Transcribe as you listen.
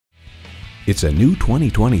It's a new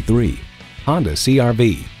 2023 Honda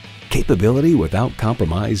CR-V. Capability without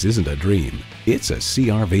compromise isn't a dream, it's a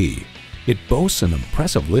CR-V. It boasts an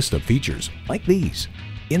impressive list of features like these: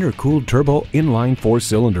 intercooled turbo inline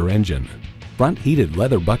 4-cylinder engine, front heated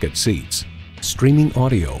leather bucket seats, streaming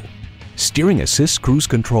audio, steering assist cruise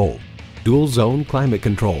control, dual zone climate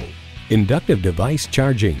control, inductive device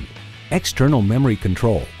charging, external memory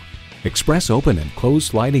control, express open and closed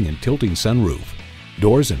sliding and tilting sunroof,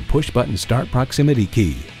 doors and push button start proximity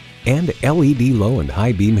key, and LED low and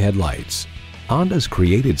high beam headlights. Honda's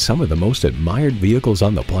created some of the most admired vehicles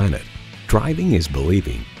on the planet. Driving is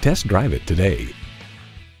believing. Test drive it today.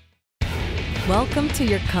 Welcome to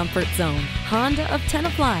your comfort zone. Honda of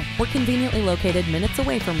Tenafly. We're conveniently located minutes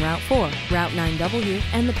away from Route 4, Route 9W,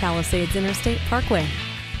 and the Palisades Interstate Parkway.